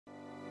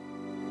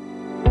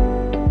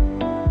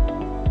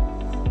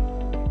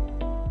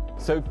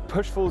So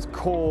Pushfor's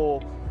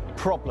core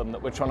problem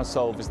that we're trying to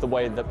solve is the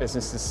way that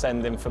businesses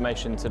send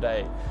information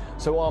today.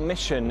 So our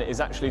mission is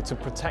actually to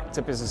protect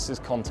a business's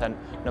content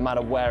no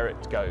matter where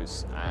it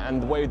goes.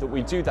 And the way that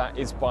we do that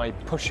is by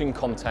pushing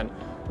content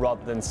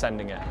rather than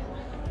sending it.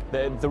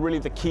 Really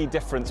the key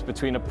difference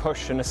between a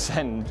push and a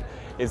send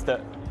is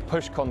that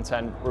push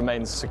content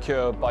remains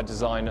secure by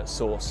design at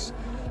source.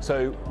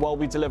 So while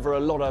we deliver a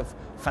lot of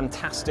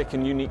fantastic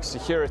and unique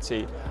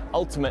security,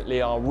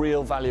 ultimately our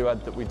real value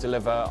add that we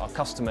deliver our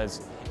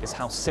customers is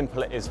how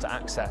simple it is to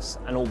access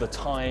and all the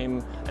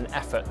time and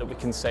effort that we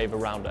can save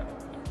around it.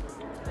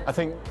 I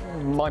think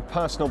my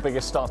personal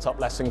biggest startup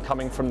lesson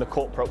coming from the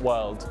corporate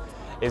world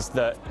is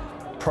that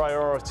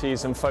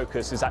priorities and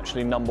focus is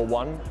actually number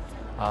one.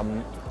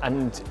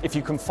 And if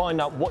you can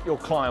find out what your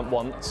client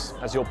wants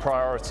as your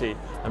priority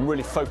and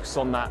really focus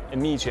on that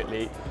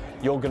immediately,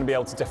 you're going to be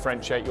able to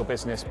differentiate your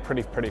business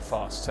pretty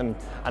fast. And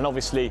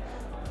obviously,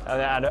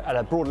 at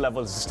a broader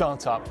level as a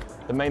startup,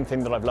 the main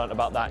thing that I've learned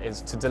about that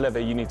is to deliver,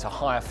 you need to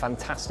hire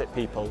fantastic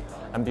people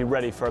and be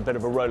ready for a bit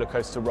of a roller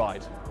coaster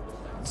ride.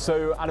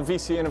 So out of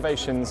VC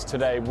Innovations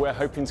today, we're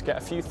hoping to get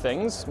a few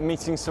things,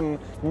 meeting some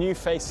new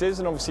faces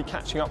and obviously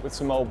catching up with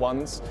some old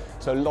ones.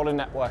 So a lot of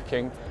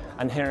networking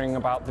and hearing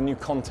about the new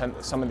content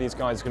that some of these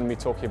guys are going to be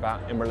talking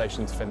about in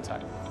relation to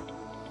FinTech.